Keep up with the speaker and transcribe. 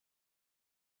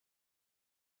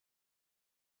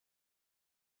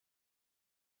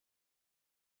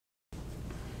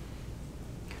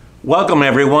Welcome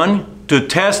everyone to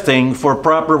testing for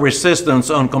proper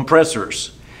resistance on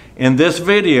compressors. In this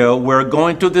video, we're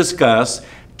going to discuss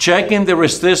checking the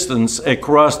resistance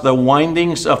across the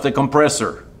windings of the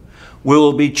compressor. We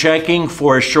will be checking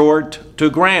for short to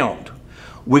ground.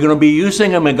 We're going to be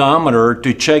using a megometer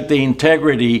to check the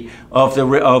integrity of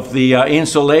the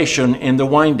insulation in the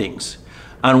windings.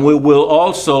 And we will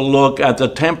also look at the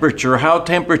temperature, how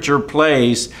temperature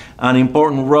plays an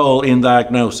important role in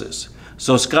diagnosis.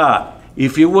 So Scott,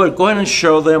 if you would, go ahead and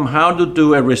show them how to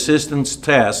do a resistance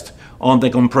test on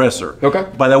the compressor.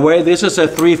 Okay. By the way, this is a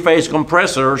three-phase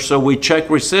compressor, so we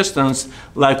check resistance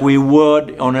like we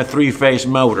would on a three-phase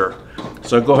motor.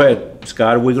 So go ahead,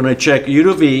 Scott. We're going to check U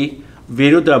to V, V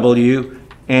to W,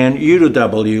 and U to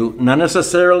W, not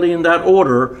necessarily in that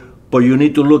order, but you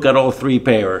need to look at all three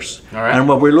pairs. All right. And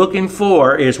what we're looking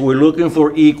for is we're looking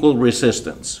for equal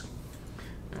resistance.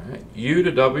 All right. U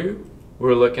to W,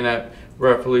 we're looking at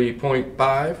roughly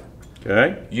 0.5.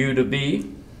 Okay. U to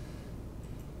B,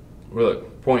 we're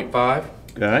looking 0.5.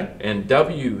 Okay. And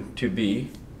W to B,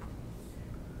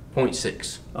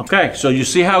 0.6. Okay, so you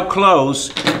see how close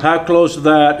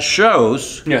that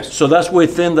shows. Yes. So that's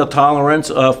within the tolerance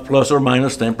of plus or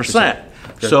minus 10%.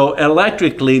 Okay. So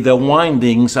electrically, the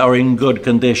windings are in good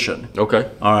condition. Okay.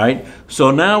 All right.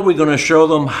 So now we're going to show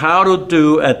them how to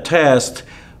do a test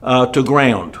to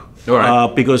ground. All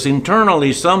right. Because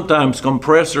internally, sometimes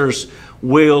compressors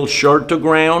will short to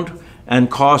ground and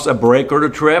cause a breaker to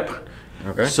trip.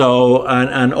 Okay. So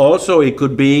and also it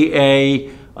could be a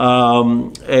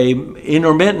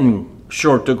intermittent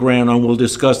short to ground, and we'll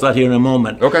discuss that here in a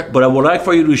moment. Okay. But I would like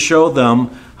for you to show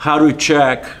them how to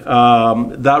check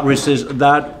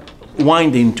that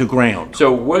winding to ground.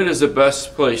 So what is the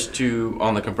best place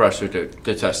on the compressor to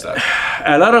test that?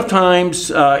 A lot of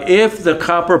times, if the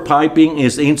copper piping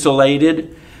is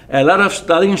insulated, a lot of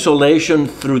that insulation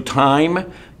through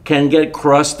time can get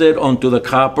crusted onto the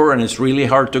copper, and it's really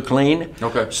hard to clean.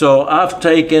 Okay. So I've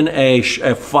taken a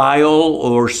file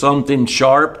or something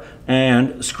sharp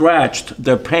and scratched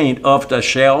the paint off the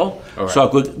shell, All right.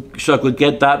 so I could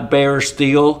get that bare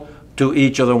steel to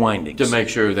each of the windings. To make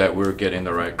sure that we're getting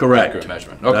the right Correct. accurate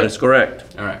measurement. Okay. That is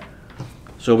correct. All right.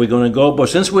 So we're going to go, but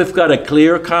since we've got a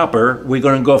clear copper, we're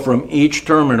going to go from each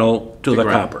terminal to the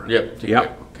ground. copper. Yep.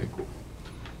 Yep. Okay, cool.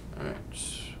 All right.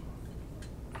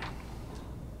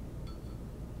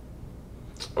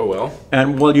 Oh well.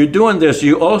 And while you're doing this,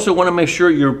 you also want to make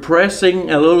sure you're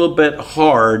pressing a little bit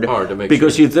hard To make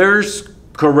because sure. if there's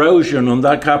corrosion on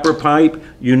that copper pipe,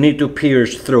 you need to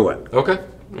pierce through it. Okay.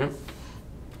 Yep.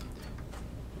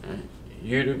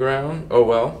 U to ground. Oh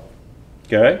well.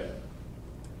 Okay?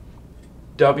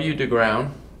 W to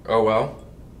ground. Oh well.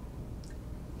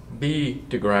 B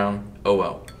to ground. Oh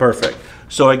well. Perfect.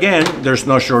 So again, there's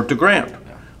no short to ground.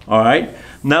 All right?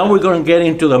 Now we're going to get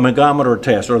into the megometer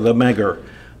test, or the megger.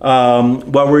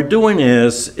 What we're doing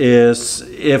is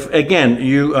if, again,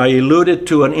 I alluded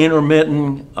to an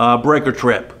intermittent breaker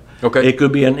trip. Okay. It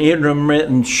could be an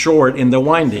intermittent short in the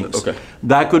windings. Okay.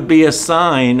 That could be a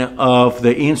sign of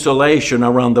the insulation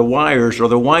around the wires or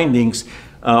the windings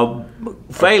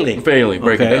failing. Breaking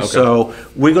down. Okay. So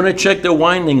we're going to check the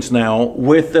windings now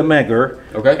with the megger.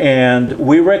 Okay. And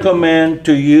we recommend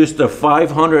to use the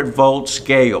 500 volt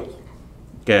scale.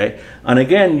 Okay. And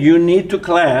again, you need to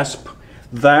clasp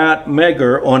that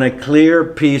megger on a clear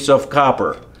piece of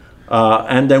copper.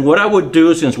 And then what I would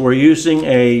do, since we're using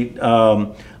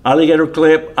a alligator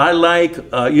clip, I like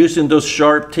using those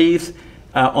sharp teeth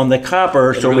on the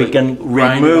copper so really we can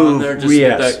grind it on there, remove, just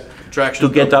get that traction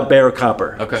to get that bare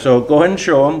copper. Okay. So go ahead and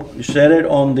show them. You set it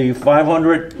on the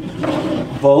 500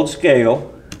 volt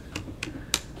scale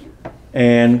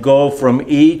and go from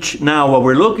each. Now what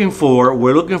we're looking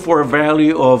for a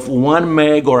value of 1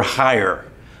 meg or higher,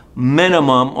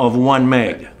 minimum of 1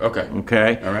 meg. Okay.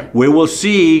 Okay. All right. We will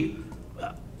see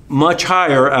much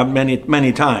higher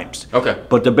many times. Okay.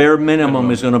 But the bare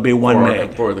minimum is going to be 1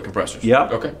 meg. For the compressors.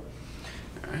 Yep. Okay.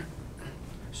 All right.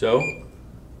 So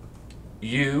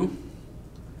U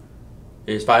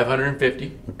is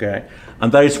 550. Okay.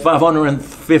 And that is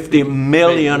 550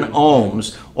 million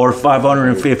ohms or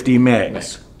 550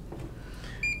 megs.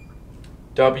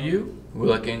 W, we're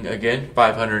looking again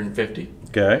 550.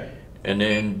 Okay. And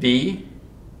then B,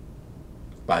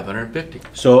 550.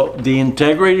 So the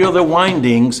integrity of the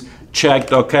windings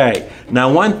checked okay.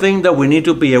 Now one thing that we need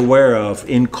to be aware of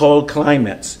in cold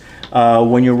climates,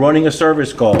 when you're running a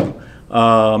service call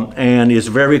and it's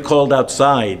very cold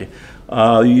outside,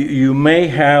 you may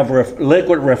have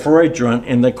liquid refrigerant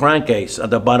in the crankcase at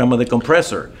the bottom of the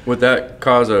compressor. Would that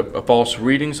cause a false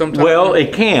reading sometimes? Well,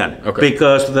 it can, Okay.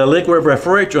 because the liquid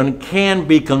refrigerant can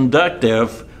be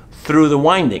conductive through the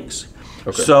windings.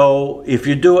 Okay. So if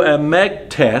you do a meg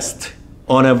test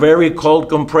on a very cold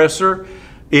compressor,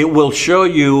 it will show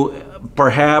you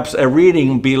perhaps a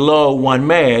reading below 1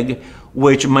 meg,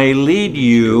 which may lead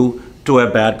you to a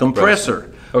bad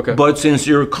compressor. Okay. But since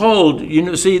you're cold,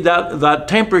 see that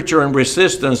temperature and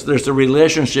resistance, there's a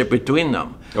relationship between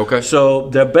them. Okay. So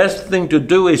the best thing to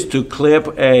do is to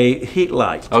clip a heat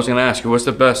light. I was going to ask you, what's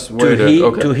the best way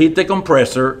to heat the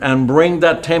compressor and bring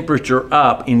that temperature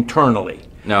up internally.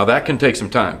 Now that can take some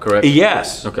time, correct?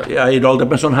 Yes. Okay. Yeah, it all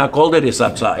depends on how cold it is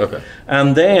outside. Okay.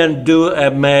 And then do a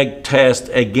meg test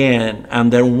again.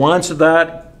 And then once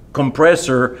that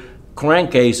compressor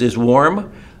crankcase is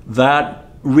warm, that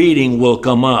reading will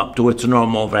come up to its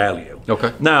normal value.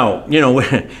 Okay. Now,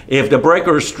 if the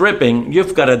breaker is stripping,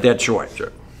 you've got a dead short.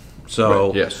 Sure. So,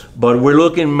 right. Yes. But we're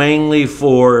looking mainly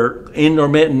for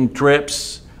intermittent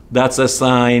trips. That's a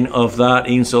sign of that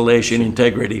insulation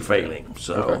integrity failing.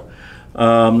 So, okay.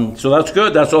 So that's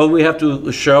good. That's all we have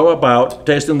to show about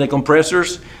testing the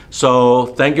compressors. So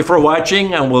thank you for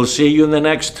watching, and we'll see you in the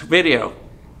next video.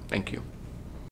 Thank you.